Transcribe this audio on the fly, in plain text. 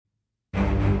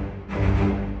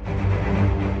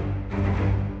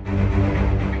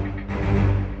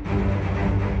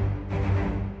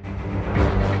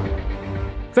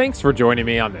Thanks for joining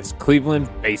me on this Cleveland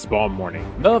baseball morning.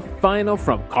 The final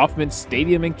from Kauffman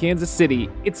Stadium in Kansas City.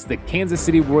 It's the Kansas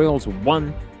City Royals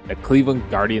 1, the Cleveland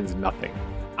Guardians 0.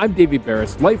 I'm Davey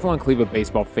Barris, lifelong Cleveland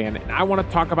baseball fan, and I want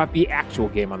to talk about the actual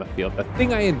game on the field, the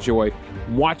thing I enjoy,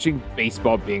 watching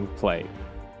baseball being played.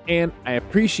 And I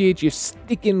appreciate you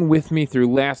sticking with me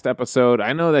through last episode.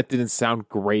 I know that didn't sound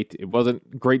great. It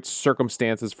wasn't great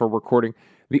circumstances for recording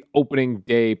the opening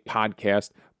day podcast,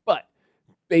 but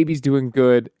baby's doing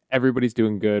good. Everybody's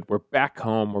doing good. We're back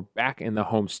home. We're back in the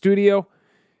home studio.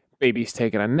 Baby's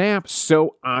taking a nap,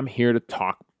 so I'm here to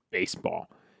talk baseball.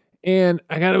 And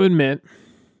I got to admit, it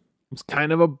was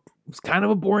kind of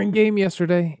a boring game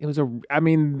yesterday.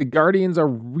 The Guardians are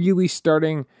really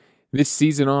starting this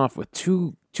season off with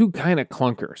two kind of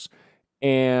clunkers,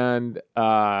 and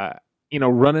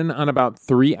running on about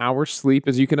 3 hours sleep,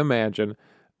 as you can imagine.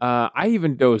 I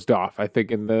even dozed off, I think,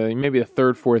 in maybe the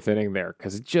third, fourth inning there,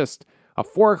 because it's just a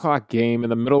 4 o'clock game in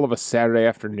the middle of a Saturday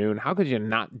afternoon. How could you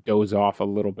not doze off a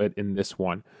little bit in this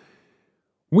one?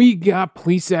 We got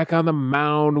Plesac on the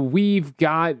mound. We've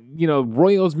got,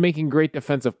 Royals making great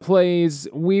defensive plays.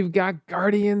 We've got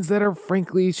Guardians that are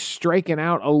frankly striking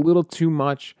out a little too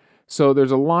much. So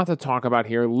there's a lot to talk about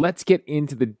here. Let's get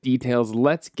into the details.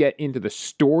 Let's get into the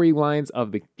storylines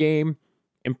of the game.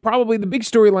 And probably the big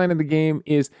storyline of the game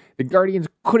is the Guardians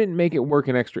couldn't make it work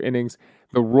in extra innings.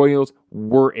 The Royals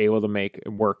were able to make it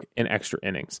work in extra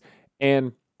innings.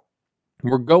 And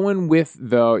we're going with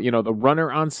the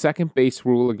runner on second base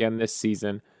rule again this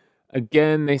season.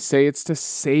 Again, they say it's to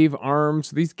save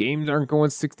arms. These games aren't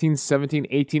going 16, 17,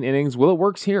 18 innings. Well, it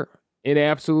works here. It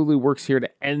absolutely works here to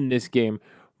end this game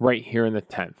right here in the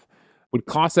 10th. Would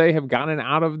Clase have gotten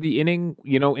out of the inning,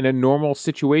 in a normal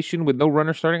situation with no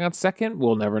runner starting on second?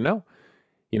 We'll never know.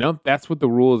 That's what the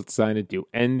rule is designed to do,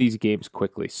 end these games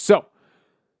quickly. So,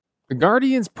 the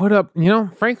Guardians put up,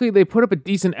 frankly, they put up a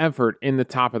decent effort in the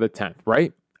top of the 10th,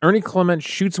 right? Ernie Clement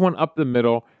shoots one up the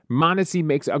middle. Mondesi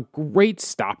makes a great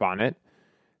stop on it.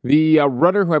 The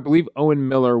runner, who I believe Owen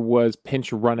Miller was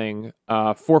pinch running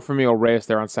for Familio Reyes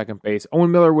there on second base. Owen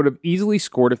Miller would have easily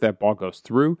scored if that ball goes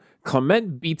through.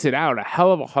 Clement beats it out. A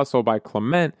hell of a hustle by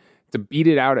Clement to beat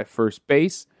it out at first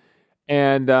base.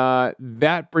 And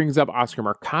that brings up Oscar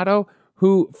Mercado,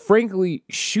 who frankly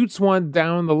shoots one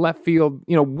down the left field,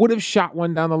 would have shot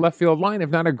one down the left field line if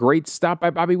not a great stop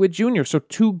by Bobby Witt Jr. So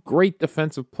two great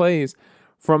defensive plays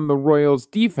from the Royals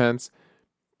defense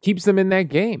keeps them in that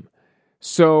game.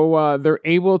 So they're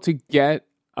able to get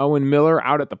Owen Miller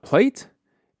out at the plate,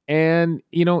 and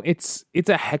it's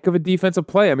a heck of a defensive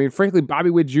play. I mean, frankly, Bobby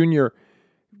Witt Jr.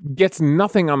 gets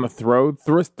nothing on the throw,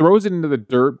 throws it into the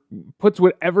dirt, puts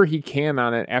whatever he can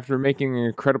on it after making an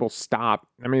incredible stop.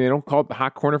 I mean, they don't call it the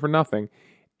hot corner for nothing.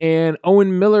 And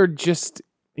Owen Miller just,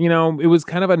 it was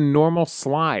kind of a normal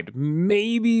slide,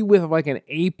 maybe with like an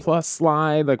A+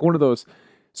 slide, like one of those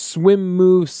swim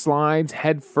move slides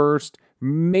head first.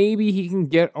 Maybe he can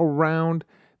get around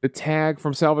the tag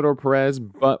from Salvador Perez,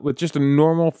 but with just a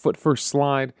normal foot first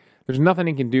slide, there's nothing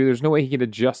he can do. There's no way he can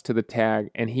adjust to the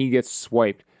tag, and he gets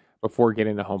swiped before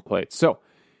getting to home plate. So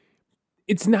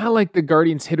it's not like the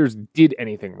Guardians hitters did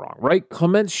anything wrong, right?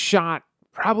 Clement's shot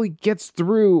probably gets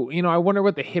through. I wonder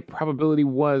what the hit probability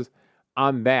was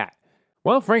on that.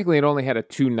 Well, frankly, it only had a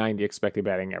 290 expected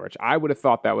batting average. I would have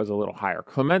thought that was a little higher.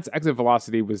 Clement's exit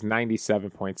velocity was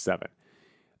 97.7.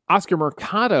 Oscar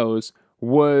Mercado's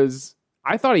was,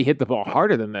 I thought he hit the ball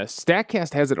harder than this.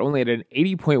 StatCast has it only at an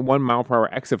 80.1 mile per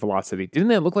hour exit velocity. Didn't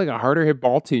that look like a harder hit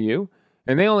ball to you?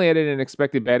 And they only had an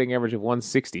expected batting average of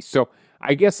 160. So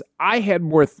I guess I had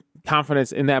more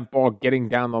confidence in that ball getting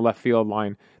down the left field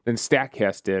line than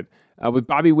StatCast did. With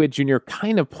Bobby Witt Jr.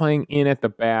 kind of playing in at the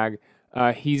bag,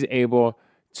 he's able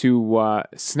to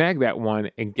snag that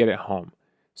one and get it home.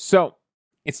 So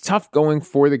it's tough going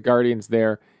for the Guardians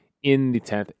there in the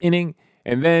 10th inning.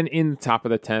 And then in the top of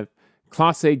the 10th,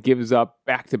 Clase gives up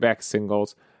back-to-back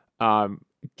singles,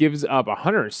 gives up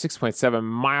 106.7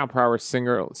 mile per hour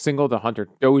single to Hunter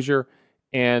Dozier,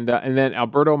 and then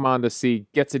Alberto Mondesi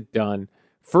gets it done.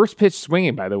 First pitch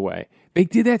swinging, by the way. They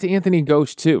did that to Anthony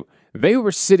Ghosh, too. They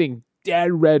were sitting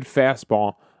dead red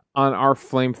fastball on our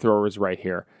flamethrowers right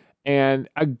here. And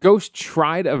Ghosh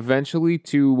tried eventually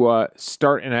to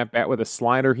start an at-bat with a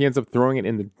slider. He ends up throwing it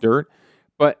in the dirt.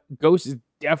 But Ghosh is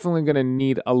definitely going to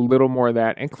need a little more of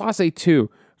that. And Clase,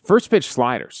 too, first pitch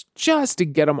sliders, just to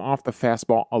get them off the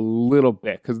fastball a little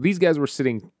bit. Because these guys were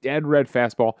sitting dead red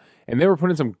fastball, and they were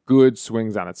putting some good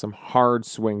swings on it, some hard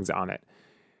swings on it.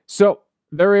 So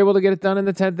they're able to get it done in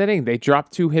the 10th inning. They drop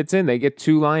 2 hits in. They get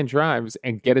 2 line drives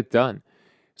and get it done.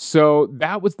 So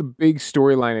that was the big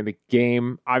storyline of the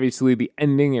game. Obviously, the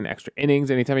ending and extra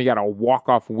innings, anytime you got a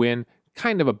walk-off win,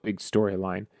 kind of a big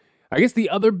storyline. I guess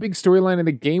the other big storyline of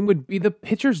the game would be the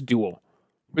pitcher's duel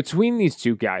between these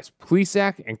two guys,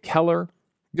 Plesac and Keller.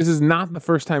 This is not the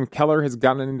first time Keller has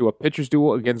gotten into a pitcher's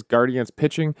duel against Guardians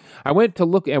pitching. I went to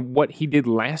look at what he did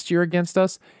last year against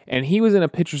us, and he was in a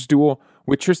pitcher's duel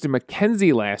with Tristan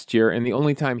McKenzie last year, and the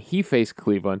only time he faced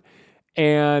Cleveland.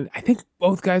 And I think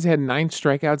both guys had 9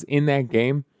 strikeouts in that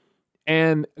game.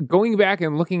 And going back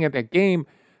and looking at that game,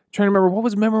 trying to remember what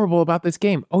was memorable about this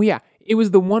game. Oh, yeah, it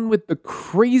was the one with the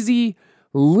crazy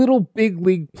little big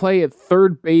league play at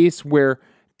third base where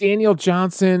Daniel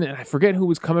Johnson, and I forget who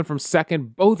was coming from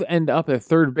second, both end up at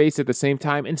third base at the same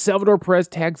time, and Salvador Perez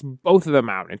tags both of them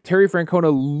out. And Terry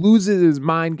Francona loses his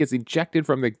mind, gets ejected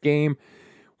from the game.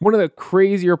 One of the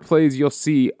crazier plays you'll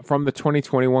see from the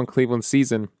 2021 Cleveland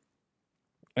season.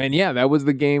 And yeah, that was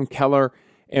the game Keller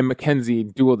and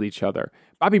McKenzie dueled each other.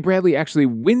 Bobby Bradley actually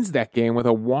wins that game with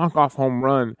a walk-off home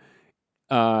run.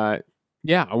 A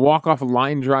walk-off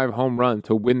line drive home run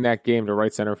to win that game to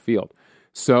right center field.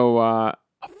 So a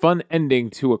fun ending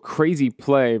to a crazy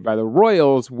play by the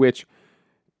Royals, which,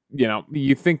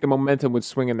 you think the momentum would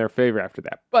swing in their favor after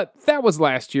that. But that was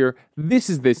last year. This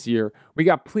is this year. We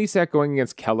got Plesac going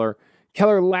against Keller.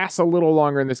 Keller lasts a little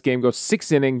longer in this game, goes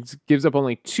 6 innings, gives up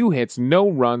only 2 hits, no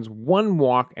runs, 1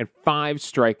 walk, and 5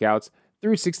 strikeouts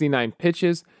through 69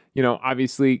 pitches.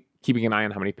 Obviously keeping an eye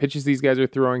on how many pitches these guys are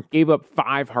throwing, gave up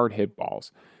 5 hard hit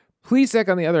balls. Plesac,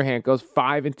 on the other hand, goes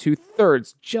 5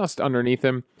 2/3, just underneath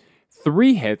him.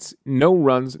 3 hits, no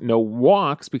runs, no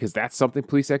walks, because that's something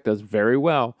Plesac does very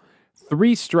well.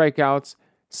 3 strikeouts,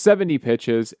 70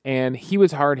 pitches, and he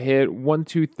was hard hit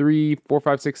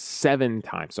 7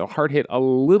 times. So hard hit a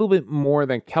little bit more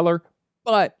than Keller,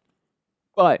 but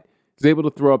he's able to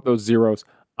throw up those zeros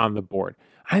on the board.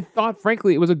 I thought,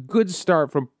 frankly, it was a good start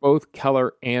from both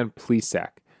Keller and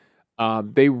Plesac.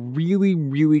 They really,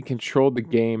 really controlled the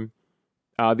game.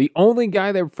 The only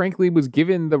guy that, frankly, was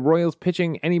giving the Royals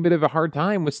pitching any bit of a hard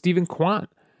time was Steven Kwan.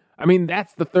 I mean,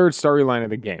 that's the third storyline of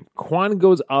the game. Kwan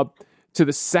goes up to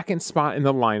the second spot in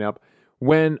the lineup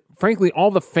when, frankly,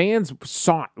 all the fans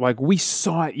saw it. Like, we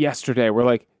saw it yesterday. We're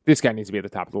like, this guy needs to be at the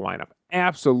top of the lineup.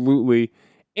 Absolutely.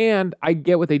 And I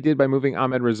get what they did by moving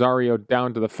Ahmed Rosario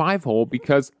down to the 5-hole,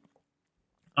 because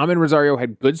Ahmed Rosario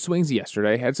had good swings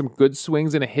yesterday, had some good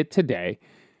swings and a hit today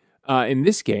in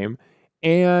this game.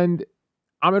 And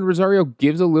Ahmed Rosario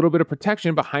gives a little bit of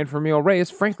protection behind Franmil Reyes,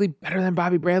 frankly, better than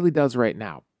Bobby Bradley does right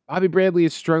now. Bobby Bradley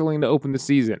is struggling to open the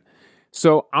season.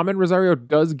 So Ahmed Rosario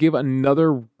does give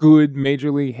another good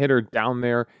major league hitter down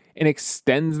there and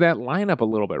extends that lineup a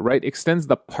little bit, right? Extends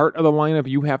the part of the lineup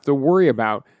you have to worry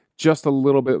about just a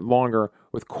little bit longer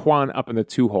with Kwan up in the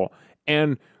 2-hole.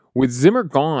 And with Zimmer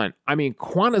gone, I mean,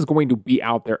 Kwan is going to be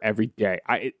out there every day.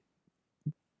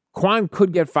 Kwan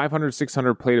could get 500,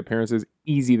 600 plate appearances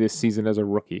easy this season as a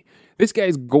rookie. This guy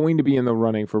is going to be in the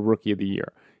running for Rookie of the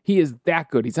Year. He is that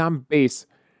good. He's on base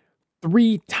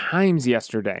 3 times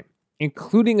yesterday,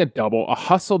 including a double, a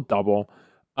hustle double.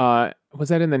 Was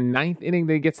that in the 9th inning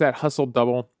that he gets that hustle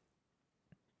double?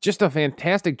 Just a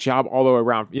fantastic job all the way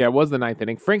around. Yeah, it was the 9th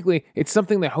inning. Frankly, it's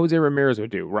something that Jose Ramirez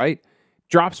would do, right?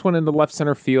 Drops one into left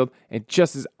center field and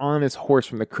just is on his horse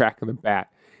from the crack of the bat.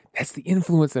 That's the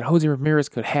influence that Jose Ramirez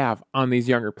could have on these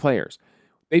younger players.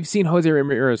 They've seen Jose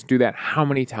Ramirez do that how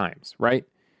many times, right?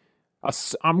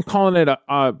 I'm calling it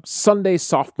a Sunday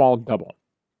softball double,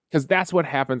 because that's what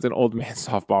happens in old man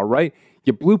softball, right?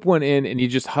 You bloop one in and you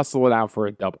just hustle it out for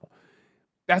a double.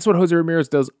 That's what Jose Ramirez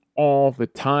does all the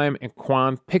time, and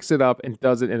Kwan picks it up and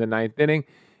does it in the 9th inning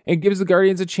and gives the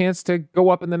Guardians a chance to go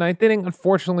up in the 9th inning.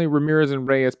 Unfortunately, Ramirez and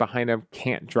Reyes behind him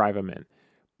can't drive him in.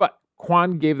 But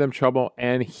Kwan gave them trouble,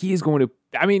 and he's going to,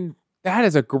 that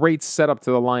is a great setup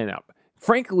to the lineup.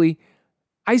 Frankly,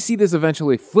 I see this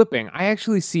eventually flipping. I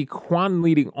actually see Kwan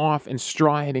leading off and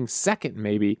Straw hitting second,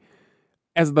 maybe,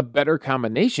 as the better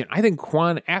combination. I think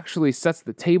Kwan actually sets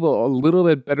the table a little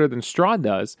bit better than Straw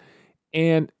does.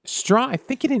 And Straw, I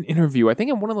think in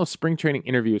one of those spring training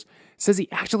interviews, says he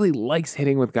actually likes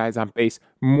hitting with guys on base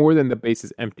more than the base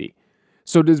is empty.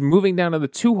 So does moving down to the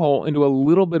 2-hole into a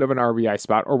little bit of an RBI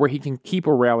spot, or where he can keep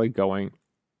a rally going,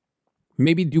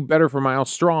 maybe do better for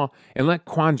Myles Straw and let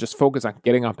Kwan just focus on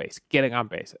getting on base.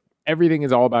 Everything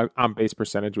is all about on base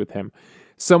percentage with him.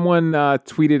 Someone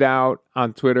tweeted out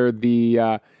on Twitter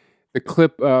the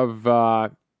clip of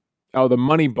the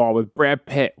Moneyball with Brad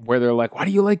Pitt, where they're like, "Why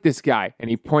do you like this guy?" And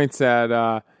he points at,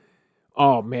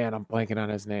 oh man, I'm blanking on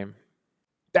his name.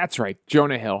 That's right,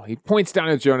 Jonah Hill. He points down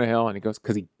at Jonah Hill and he goes,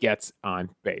 "Because he gets on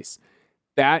base."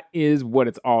 That is what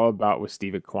it's all about with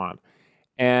Steven Kwan.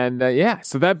 And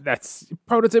so that's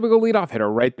prototypical leadoff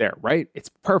hitter right there, right? It's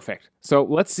perfect. So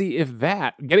let's see if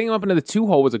getting him up into the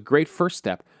 2-hole was a great first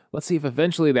step. Let's see if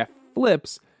eventually that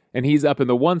flips and he's up in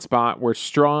the 1 spot where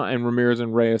Straw and Ramirez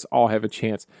and Reyes all have a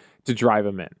chance to drive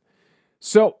him in.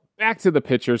 So back to the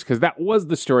pitchers, because that was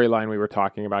the storyline we were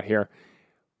talking about here.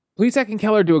 Plesac and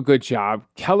Keller do a good job.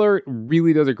 Keller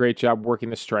really does a great job working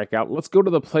the strikeout. Let's go to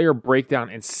the player breakdown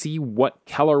and see what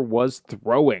Keller was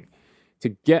throwing to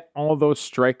get all those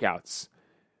strikeouts.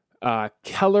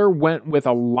 Keller went with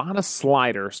a lot of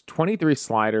sliders, 23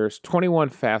 sliders, 21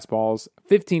 fastballs,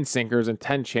 15 sinkers, and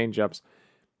 10 changeups,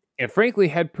 and frankly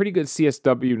had pretty good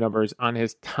CSW numbers on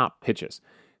his top pitches.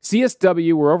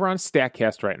 CSW, we're over on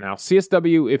StatCast right now.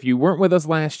 CSW, if you weren't with us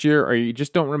last year or you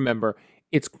just don't remember,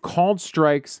 it's called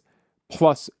strikes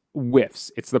plus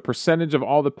whiffs. It's the percentage of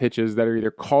all the pitches that are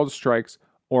either called strikes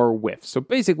or whiffs. So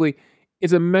basically,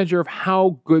 it's a measure of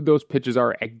how good those pitches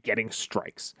are at getting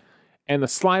strikes. And the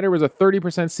slider was a 30%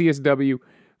 CSW.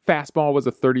 Fastball was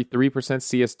a 33%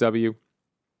 CSW.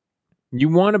 You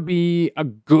want to be a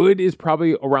good is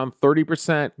probably around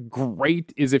 30%.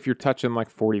 Great is if you're touching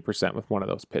like 40% with one of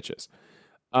those pitches.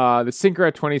 The sinker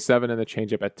at 27 and the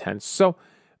changeup at 10. So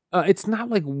it's not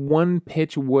like one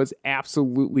pitch was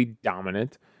absolutely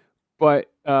dominant,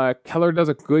 but Keller does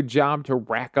a good job to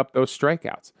rack up those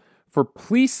strikeouts. For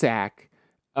Plesac,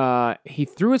 he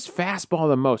threw his fastball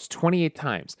the most, 28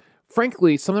 times.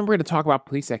 Frankly, something we're going to talk about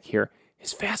Plesac here,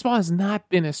 his fastball has not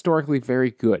been historically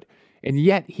very good. And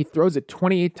yet, he throws it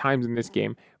 28 times in this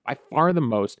game, by far the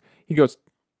most. He goes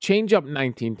changeup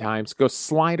 19 times, goes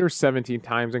slider 17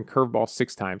 times, and curveball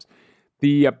 6 times.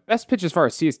 The best pitch as far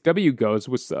as CSW goes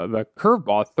was the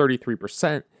curveball at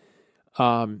 33%.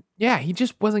 He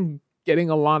just wasn't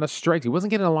getting a lot of strikes. He wasn't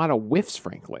getting a lot of whiffs,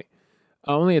 frankly.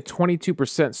 Only a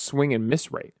 22% swing and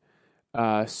miss rate.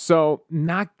 So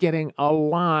not getting a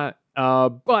lot,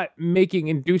 but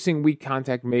inducing weak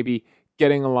contact, maybe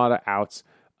getting a lot of outs.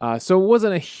 So it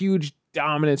wasn't a huge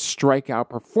dominant strikeout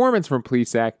performance from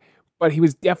Plesac, but he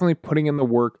was definitely putting in the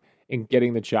work and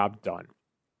getting the job done.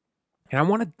 And I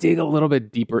want to dig a little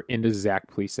bit deeper into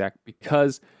Zach Plesac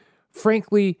because,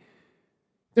 frankly,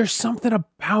 there's something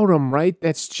about him, right,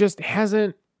 that's just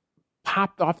hasn't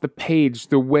popped off the page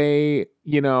the way,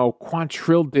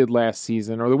 Quantrill did last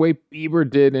season or the way Bieber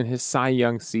did in his Cy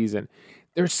Young season.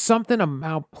 There's something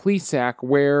about Plesac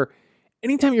where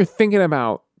anytime you're thinking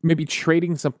about maybe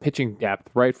trading some pitching depth,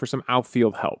 right, for some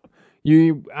outfield help,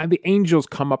 the Angels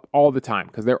come up all the time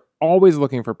because they're always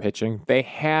looking for pitching. They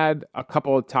had a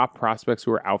couple of top prospects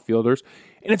who are outfielders,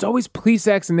 and it's always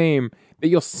Plesac's name that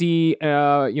you'll see,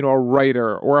 a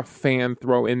writer or a fan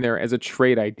throw in there as a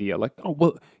trade idea. Like, oh,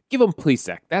 well, give him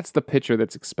Plesac. That's the pitcher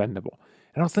that's expendable.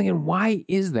 And I was thinking, why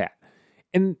is that?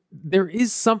 And there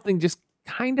is something just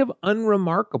kind of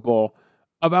unremarkable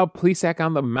about Plesac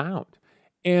on the mound.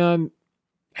 And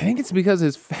I think it's because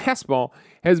his fastball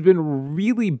has been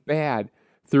really bad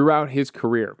throughout his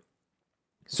career.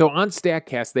 So on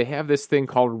StatCast, they have this thing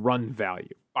called run value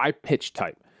by pitch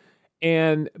type.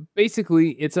 And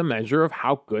basically, it's a measure of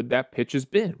how good that pitch has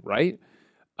been, right?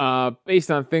 Based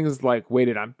on things like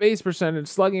weighted on base percentage,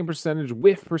 slugging percentage,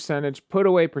 whiff percentage, put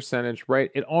away percentage,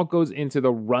 right? It all goes into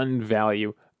the run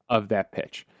value of that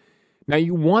pitch. Now,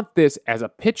 you want this as a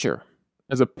pitcher.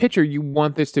 As a pitcher, you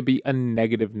want this to be a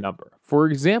negative number. For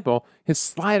example, his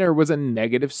slider was a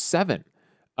 -7.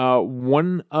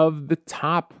 One of the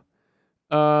top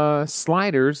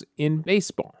sliders in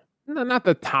baseball. No, not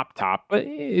the top, but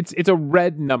it's a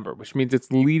red number, which means it's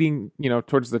leading,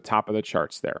 towards the top of the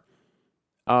charts there.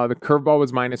 The curveball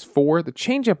was -4. The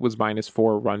changeup was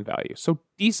 -4 run value. So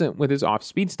decent with his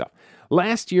off-speed stuff.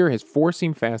 Last year, his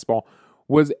four-seam fastball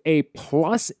was a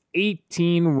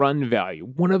 +18 run value.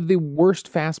 One of the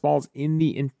worst fastballs in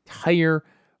the entire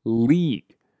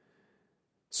league.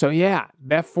 So yeah,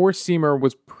 that four-seamer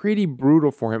was pretty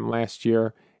brutal for him last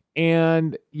year.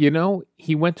 And,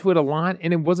 he went to it a lot,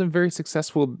 and it wasn't very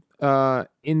successful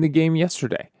in the game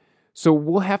yesterday. So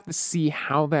we'll have to see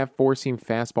how that four-seam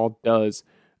fastball does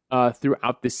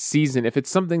throughout this season, if it's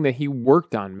something that he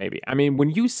worked on maybe. I mean, when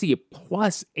you see a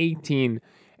 +18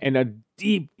 and a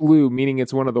deep blue, meaning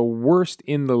it's one of the worst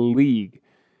in the league,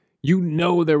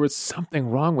 there was something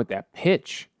wrong with that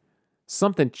pitch.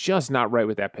 Something just not right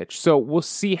with that pitch. So we'll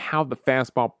see how the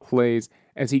fastball plays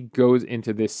as he goes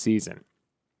into this season.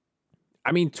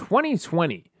 I mean,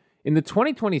 2020, in the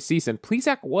 2020 season,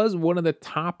 Plesac was one of the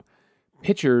top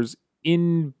pitchers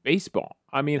in baseball.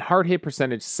 I mean, hard hit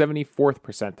percentage, 74th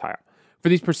percentile. For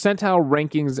these percentile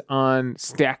rankings on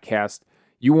StatCast,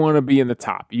 You want to be in the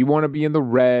top. You want to be in the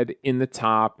red, in the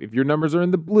top. If your numbers are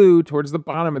in the blue, towards the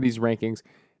bottom of these rankings,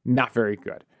 not very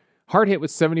good. Hard hit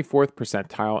was 74th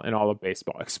percentile in all of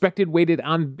baseball. Expected weighted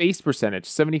on base percentage,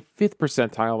 75th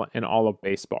percentile in all of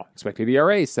baseball. Expected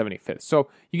ERA, 75th. So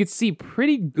you can see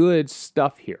pretty good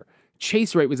stuff here.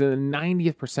 Chase rate was in the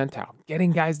 90th percentile,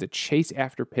 getting guys to chase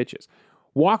after pitches.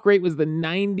 Walk rate was the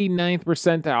 99th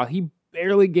percentile. He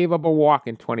barely gave up a walk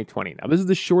in 2020. Now, this is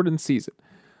the shortened season.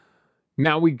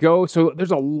 Now we go, so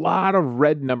there's a lot of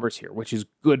red numbers here, which is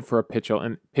good for a pitcher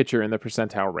in the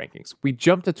percentile rankings. We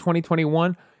jump to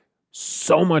 2021,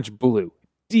 so much blue,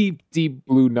 deep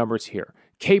blue numbers here.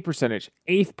 K percentage,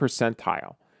 8th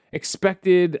percentile.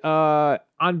 Expected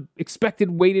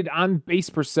weighted on base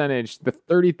percentage, the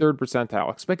 33rd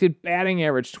percentile. Expected batting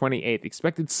average, 28th.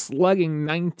 Expected slugging,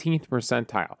 19th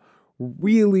percentile.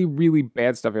 Really, really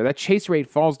bad stuff here. That chase rate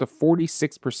falls to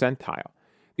 46th percentile.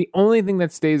 The only thing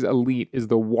that stays elite is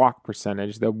the walk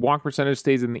percentage. The walk percentage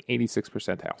stays in the 86th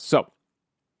percentile. So,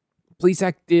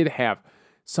 Plesac did have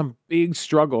some big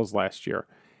struggles last year.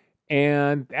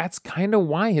 And that's kind of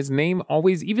why his name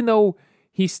always, even though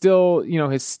he still,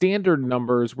 his standard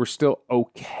numbers were still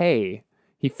okay,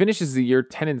 he finishes the year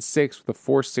 10-6 with a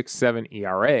 4.67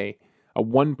 ERA, a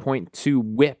 1.2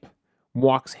 whip,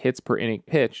 walks, hits per inning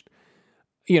pitched.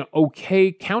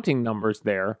 Okay counting numbers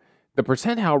there. The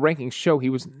percentile rankings show he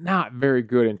was not very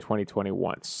good in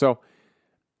 2021. So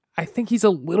I think he's a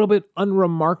little bit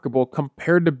unremarkable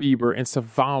compared to Bieber and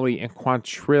Savali and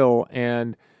Quantrill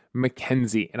and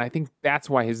McKenzie. And I think that's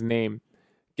why his name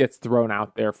gets thrown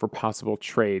out there for possible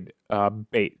trade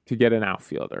bait to get an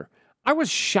outfielder. I was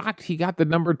shocked he got the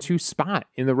number 2 spot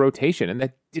in the rotation and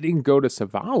that didn't go to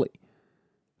Savali.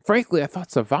 Frankly, I thought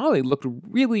Savali looked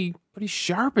really pretty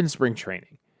sharp in spring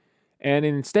training. And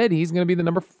instead, he's going to be the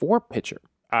number 4 pitcher.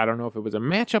 I don't know if it was a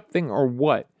matchup thing or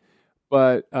what.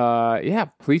 But,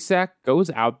 Plesac goes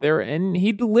out there, and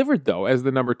he delivered, though, as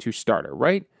the number 2 starter,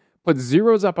 right? Put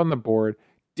zeros up on the board,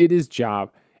 did his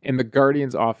job, and the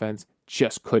Guardians' offense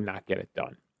just could not get it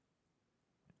done.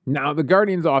 Now, the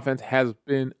Guardians' offense has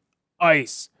been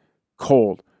ice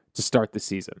cold to start the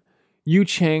season. Yu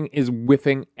Chang is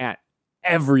whiffing at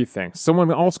everything.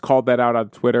 Someone else called that out on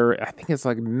Twitter. I think it's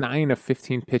like 9 of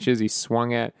 15 pitches he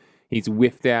swung at, he's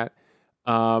whiffed at.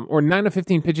 Or 9 of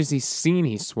 15 pitches he's seen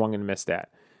he swung and missed at.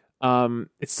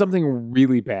 It's something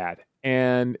really bad.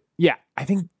 And yeah, I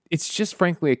think it's just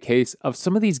frankly a case of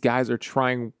some of these guys are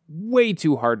trying way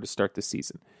too hard to start the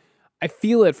season. I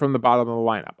feel it from the bottom of the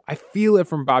lineup. I feel it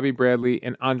from Bobby Bradley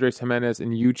and Andres Jimenez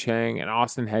and Yu Chang and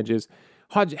Austin Hedges.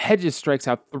 Hedges strikes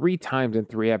out 3 times in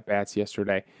 3 at-bats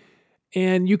yesterday.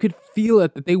 And you could feel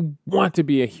it that they want to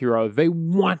be a hero. They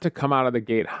want to come out of the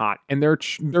gate hot. And they're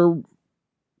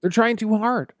trying too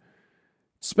hard.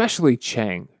 Especially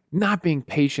Chang, not being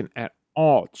patient at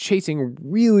all, chasing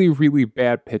really, really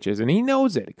bad pitches. And he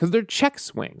knows it because they're check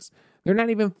swings. They're not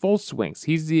even full swings.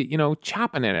 He's,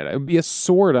 chopping at it. It would be a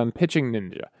sword on Pitching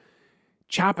Ninja.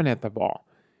 Chopping at the ball.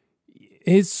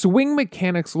 His swing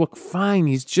mechanics look fine.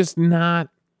 He's just not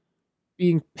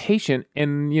being patient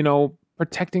and,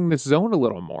 protecting the zone a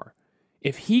little more.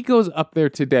 If he goes up there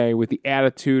today with the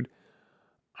attitude,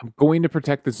 I'm going to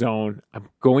protect the zone, I'm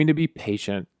going to be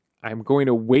patient, I'm going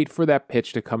to wait for that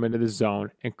pitch to come into the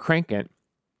zone and crank it,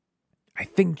 I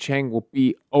think Chang will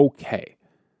be okay.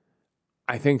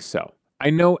 I think so.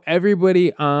 I know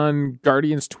everybody on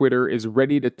Guardians Twitter is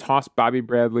ready to toss Bobby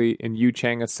Bradley and Yu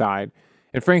Chang aside.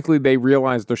 And frankly, they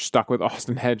realize they're stuck with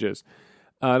Austin Hedges.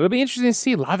 It'll be interesting to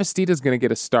see. Lavastita's going to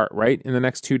get a start, right? In the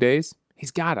next 2 days. He's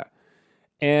gotta.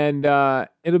 And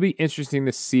it'll be interesting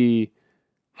to see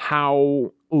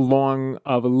how long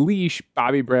of a leash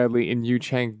Bobby Bradley and Yu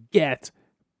Chang get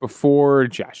before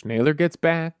Josh Naylor gets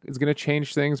back. It's going to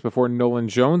change things. Before Nolan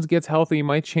Jones gets healthy,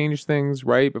 might change things,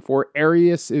 right? Before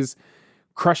Arias is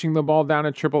crushing the ball down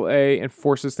at AAA and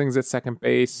forces things at second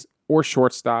base or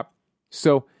shortstop.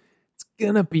 So it's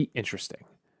going to be interesting.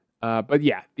 But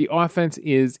yeah, the offense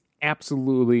is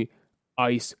absolutely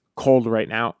ice cold right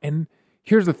now. And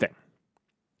here's the thing.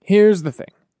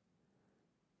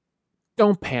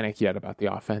 Don't panic yet about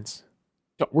the offense.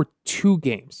 We're 2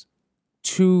 games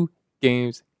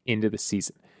into the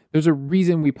season. There's a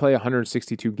reason we play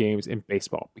 162 games in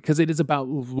baseball, because it is about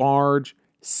large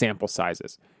sample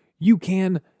sizes. You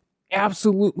can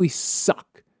absolutely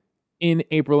suck in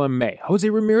April and May. Jose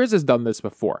Ramirez has done this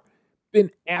before.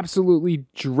 Been absolutely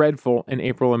dreadful in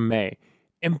April and May.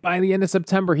 And by the end of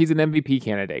September, he's an MVP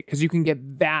candidate because you can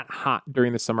get that hot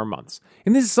during the summer months.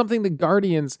 And this is something the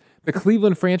Guardians, the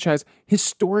Cleveland franchise,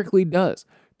 historically does.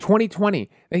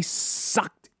 2020, they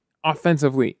sucked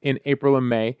offensively in April and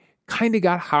May. kind of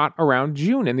got hot around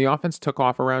June, and the offense took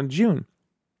off around June.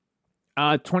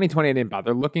 2020 I didn't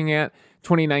bother looking at.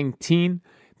 2019,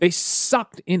 they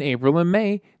sucked in April and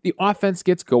May. The offense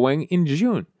gets going in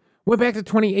June. Went back to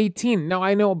 2018. Now,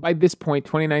 I know by this point,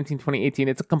 2019, 2018,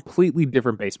 it's a completely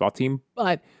different baseball team,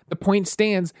 but the point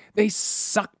stands, they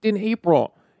sucked in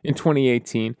April in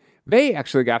 2018. They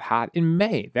actually got hot in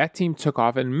May. That team took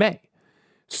off in May.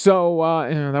 So,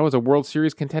 that was a World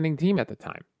Series contending team at the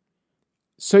time.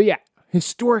 So, yeah,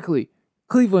 historically,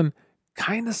 Cleveland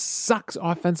kind of sucks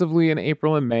offensively in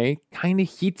April and May, kind of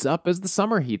heats up as the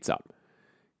summer heats up.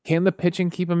 Can the pitching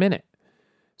keep them in it?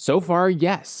 So far,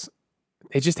 yes.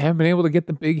 They just haven't been able to get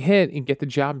the big hit and get the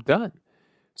job done.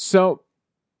 So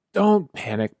don't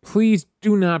panic. Please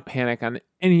do not panic on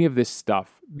any of this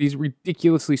stuff. These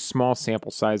ridiculously small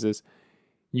sample sizes.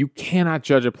 You cannot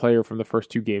judge a player from the first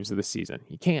 2 games of the season.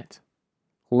 You can't.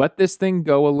 Let this thing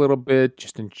go a little bit.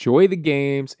 Just enjoy the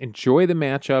games. Enjoy the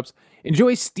matchups.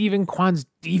 Enjoy Steven Kwan's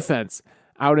defense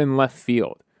out in left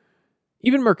field.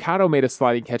 Even Mercado made a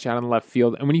sliding catch out in left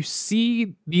field. And when you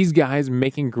see these guys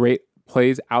making great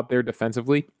plays out there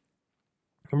defensively,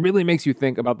 it really makes you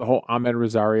think about the whole Ahmed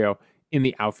Rosario in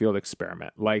the outfield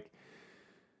experiment. Like,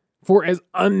 for as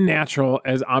unnatural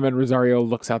as Ahmed Rosario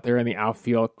looks out there in the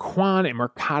outfield, Kwan and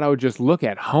Mercado just look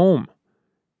at home.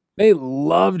 They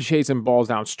love chasing balls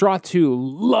down. Straw, too,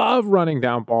 love running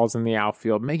down balls in the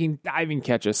outfield, making diving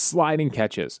catches, sliding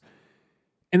catches.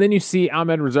 And then you see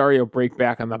Ahmed Rosario break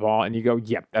back on the ball, and you go,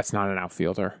 yep, that's not an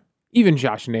outfielder. Even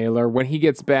Josh Naylor, when he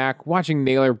gets back, watching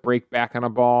Naylor break back on a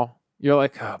ball, you're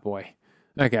like, oh boy,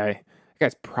 that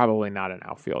guy's probably not an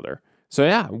outfielder. So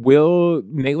yeah, will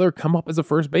Naylor come up as a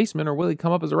first baseman or will he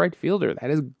come up as a right fielder? That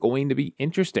is going to be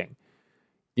interesting.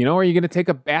 You know, are you going to take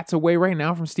a bats away right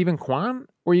now from Steven Kwan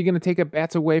or are you going to take a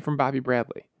bats away from Bobby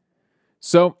Bradley?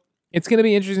 So it's going to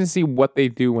be interesting to see what they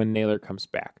do when Naylor comes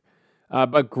back.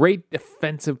 But great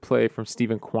defensive play from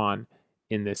Steven Kwan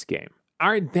in this game. All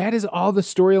right, that is all the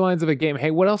storylines of a game. Hey,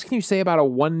 what else can you say about a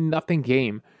 1-0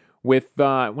 game with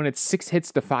when it's 6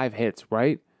 hits to 5 hits,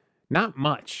 right? Not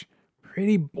much.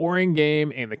 Pretty boring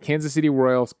game, and the Kansas City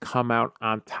Royals come out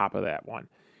on top of that one.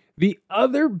 The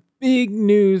other big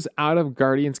news out of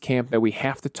Guardians camp that we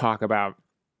have to talk about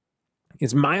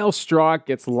is Myles Straw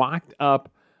gets locked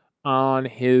up on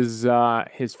his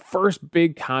first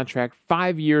big contract,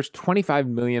 5 years, $25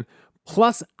 million,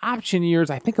 plus option years,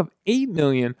 I think of $8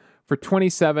 million for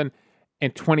 27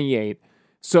 and 28.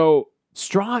 So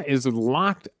Straw is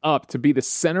locked up to be the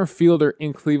center fielder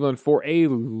in Cleveland for a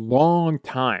long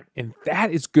time. And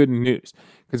that is good news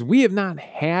because we have not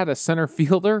had a center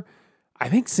fielder, I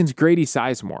think, since Grady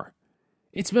Sizemore.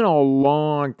 It's been a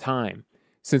long time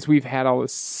since we've had a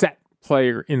set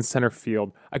player in center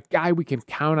field, a guy we can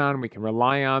count on, we can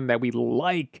rely on, that we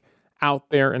like out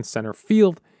there in center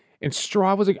field. And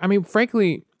Straw was,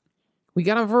 frankly, we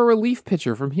got him for a relief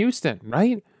pitcher from Houston,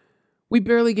 right? We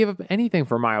barely gave up anything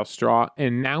for Myles Straw,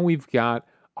 and now we've got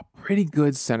a pretty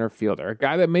good center fielder, a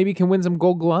guy that maybe can win some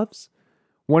Gold Gloves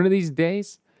one of these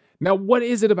days. Now, what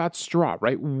is it about Straw,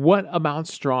 right? What about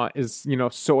Straw is,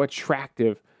 so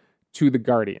attractive to the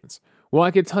Guardians? Well,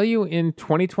 I could tell you in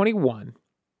 2021,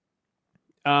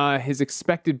 his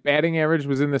expected batting average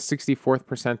was in the 64th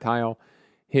percentile.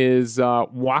 His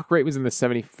walk rate was in the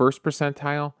 71st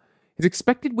percentile. His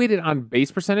expected weighted on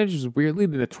base percentage was weirdly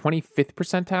in the 25th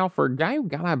percentile for a guy who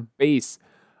got on base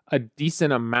a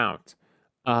decent amount.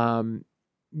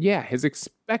 His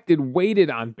expected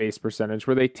weighted on base percentage,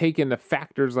 where they take into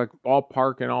factors like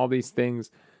ballpark and all these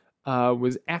things,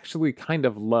 was actually kind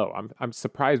of low. I'm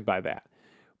surprised by that.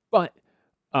 But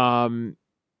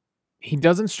he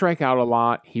doesn't strike out a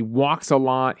lot. He walks a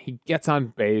lot. He gets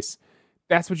on base.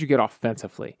 That's what you get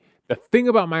offensively. The thing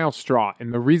about Myles Straw,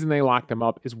 and the reason they locked him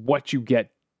up, is what you get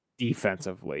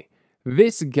defensively.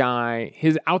 This guy,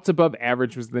 his outs above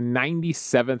average was the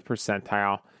 97th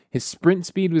percentile. His sprint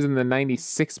speed was in the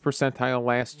 96th percentile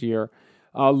last year.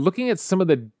 Looking at some of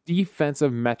the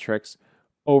defensive metrics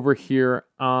over here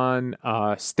on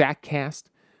StatCast,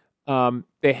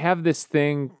 they have this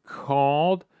thing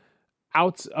called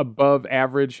outs above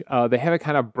average. They have it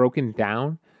kind of broken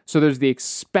down. So there's the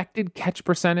expected catch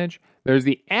percentage, there's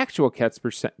the actual catch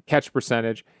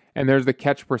percentage, and there's the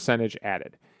catch percentage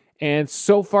added. And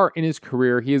so far in his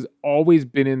career, he has always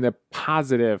been in the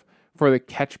positive for the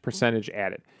catch percentage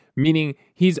added, meaning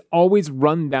he's always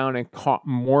run down and caught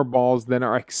more balls than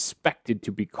are expected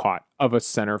to be caught of a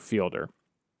center fielder.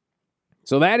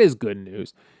 So that is good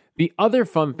news. The other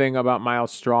fun thing about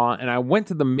Myles Straw, and I went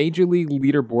to the Major League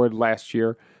leaderboard last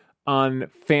year on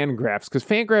Fangraphs, because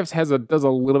Fangraphs does a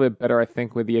little bit better, I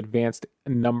think, with the advanced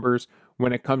numbers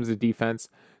when it comes to defense.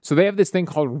 So they have this thing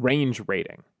called range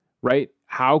rating, right?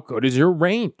 How good is your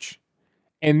range?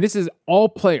 And this is all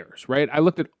players, right? I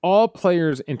looked at all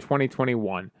players in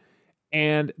 2021,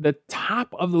 and the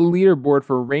top of the leaderboard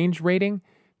for range rating,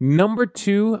 number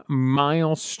 2,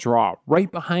 Myles Straw,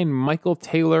 right behind Michael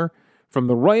Taylor from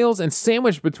the Royals, and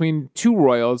sandwiched between 2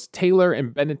 Royals, Taylor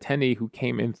and Benintendi, who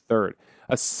came in third.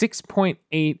 A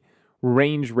 6.8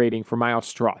 range rating for Myles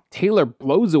Straw. Taylor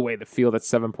blows away the field at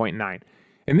 7.9.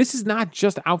 And this is not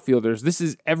just outfielders. This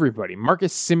is everybody.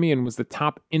 Marcus Semien was the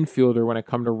top infielder when it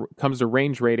comes to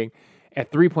range rating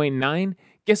at 3.9.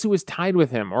 Guess who was tied with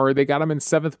him, or they got him in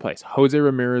 7th place? Jose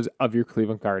Ramirez of your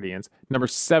Cleveland Guardians, number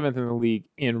 7th in the league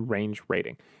in range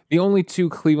rating. The only 2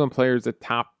 Cleveland players to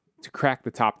crack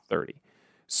the top 30.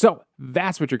 So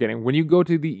that's what you're getting. When you go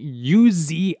to the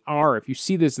UZR, if you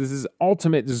see this is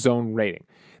ultimate zone rating.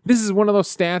 This is one of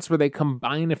those stats where they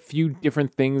combine a few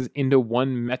different things into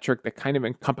one metric that kind of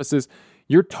encompasses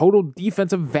your total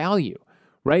defensive value,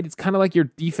 right? It's kind of like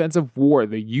your defensive WAR,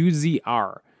 the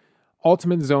UZR,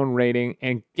 ultimate zone rating.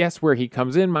 And guess where he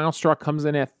comes in? Myles Straw comes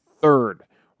in at 3rd,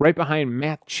 right behind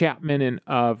Matt Chapman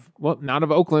not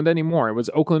of Oakland anymore. It was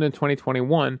Oakland in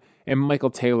 2021 and Michael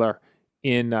Taylor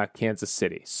in Kansas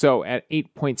City. So at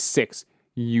 8.6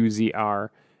 UZR.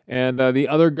 And the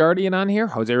other Guardian on here,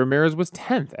 Jose Ramirez, was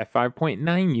 10th at 5.9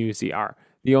 UZR.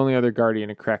 The only other Guardian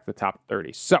to crack the top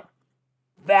 30. So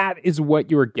that is what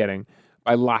you are getting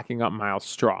by locking up Myles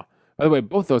Straw. By the way,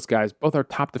 both our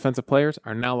top defensive players,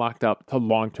 are now locked up to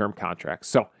long-term contracts.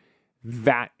 So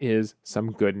that is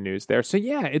some good news there. So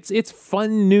yeah, it's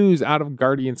fun news out of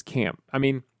Guardians camp. I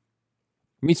mean,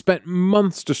 we spent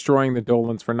months destroying the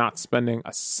Dolans for not spending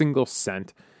a single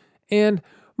cent. And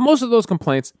most of those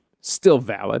complaints still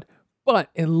valid, but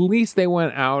at least they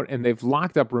went out and they've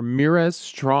locked up Ramirez,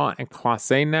 Straw, and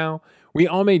Clase now. We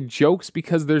all made jokes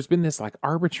because there's been this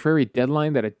arbitrary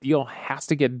deadline that a deal has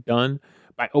to get done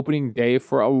by opening day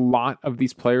for a lot of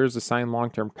these players to sign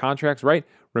long-term contracts, right?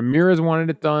 Ramirez wanted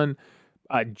it done.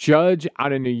 Judge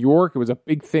out in New York, it was a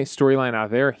big storyline out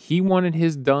there. He wanted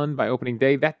his done by opening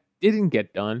day. That didn't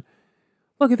get done.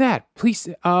 Look at that.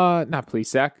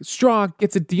 Straw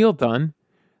gets a deal done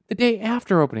the day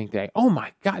after opening day. Oh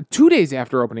my God. 2 days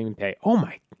after opening day.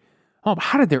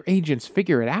 How did their agents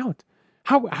figure it out?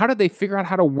 How did they figure out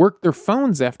how to work their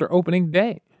phones after opening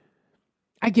day?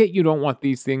 I get you don't want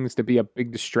these things to be a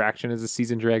big distraction as the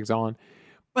season drags on,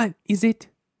 but is it?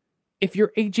 If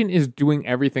your agent is doing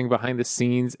everything behind the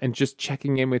scenes and just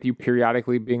checking in with you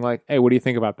periodically, being like, hey, what do you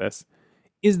think about this?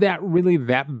 Is that really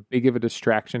that big of a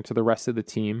distraction to the rest of the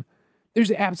team?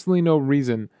 There's absolutely no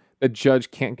reason that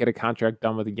Judge can't get a contract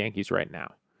done with the Yankees right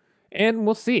now. And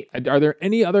we'll see. Are there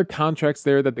any other contracts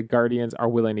there that the Guardians are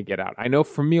willing to get out? I know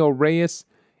Franmil Reyes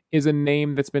is a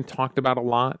name that's been talked about a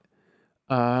lot.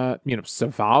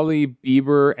 Savali,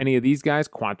 Bieber, any of these guys,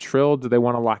 Quantrill, do they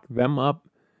want to lock them up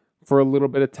for a little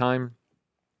bit of time?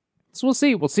 So we'll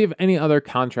see. We'll see if any other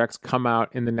contracts come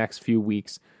out in the next few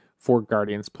weeks for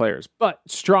Guardians players. But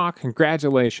Straw,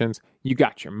 congratulations. You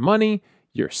got your money.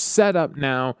 You're set up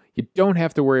now. You don't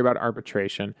have to worry about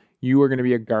arbitration. You are going to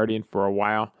be a Guardian for a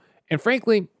while. And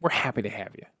frankly, we're happy to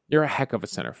have you. You're a heck of a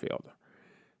center fielder.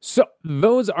 So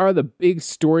those are the big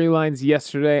storylines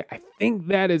yesterday. I think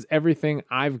that is everything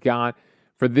I've got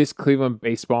for this Cleveland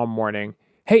baseball morning.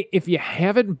 Hey, if you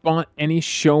haven't bought any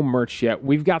show merch yet,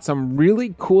 we've got some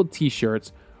really cool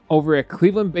t-shirts over at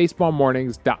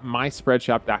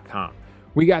clevelandbaseballmornings.myspreadshop.com.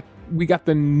 We got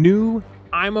the new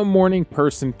I'm a Morning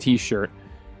Person t-shirt.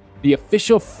 The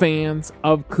official fans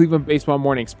of Cleveland Baseball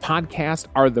Mornings podcast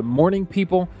are the morning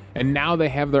people, and now they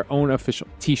have their own official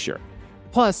t-shirt.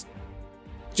 Plus,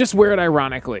 just wear it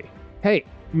ironically. Hey,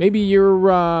 maybe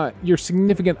your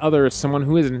significant other is someone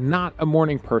who is not a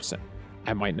morning person.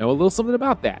 I might know a little something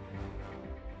about that.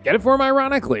 Get it for them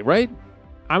ironically, right?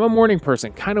 I'm a morning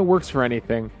person. Kind of works for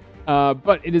anything.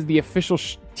 But it is the official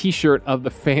t-shirt of the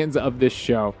fans of this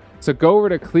show. So go over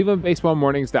to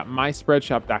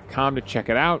clevelandbaseballmornings.myspreadshop.com to check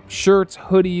it out. Shirts,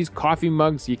 hoodies, coffee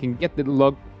mugs. You can get the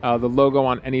logo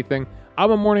on anything. I'm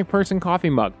a morning person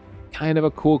coffee mug. Kind of a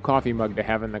cool coffee mug to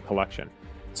have in the collection.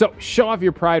 So show off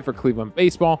your pride for Cleveland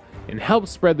baseball and help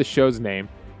spread the show's name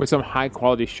with some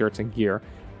high-quality shirts and gear.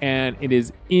 And it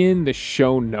is in the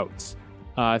show notes.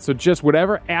 So just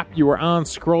whatever app you are on,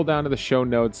 scroll down to the show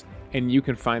notes, and you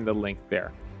can find the link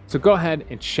there. So go ahead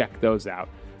and check those out.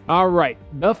 All right,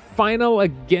 the final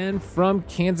again from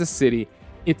Kansas City.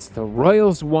 It's the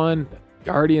Royals 1, the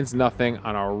Guardians nothing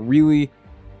on a really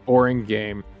boring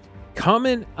game.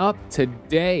 Coming up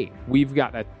today, we've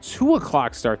got a 2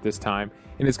 o'clock start this time,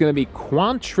 and it's going to be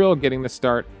Quantrill getting the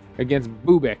start against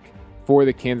Bubic for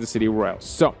the Kansas City Royals.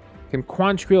 So, can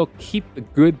Quantrill keep the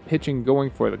good pitching going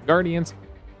for the Guardians?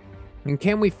 And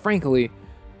can we, frankly,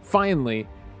 finally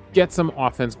get some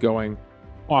offense going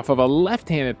off of a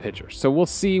left-handed pitcher? So we'll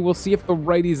see if the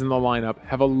righties in the lineup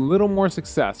have a little more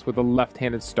success with a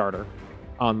left-handed starter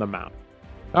on the mound.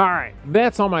 All right,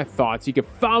 that's all my thoughts. You can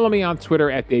follow me on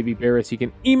Twitter at Davey Barris. You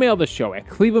can email the show at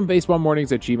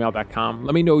clevelandbaseballmornings@gmail.com.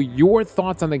 Let me know your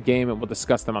thoughts on the game, and we'll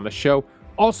discuss them on the show.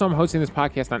 Also, I'm hosting this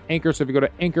podcast on Anchor, so if you go to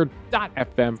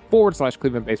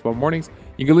anchor.fm/Cleveland Baseball Mornings,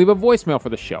 you can leave a voicemail for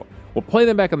the show. We'll play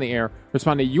them back on the air,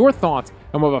 respond to your thoughts,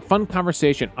 and we'll have a fun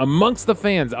conversation amongst the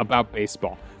fans about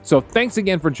baseball. So thanks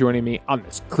again for joining me on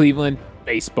this Cleveland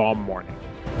Baseball Morning.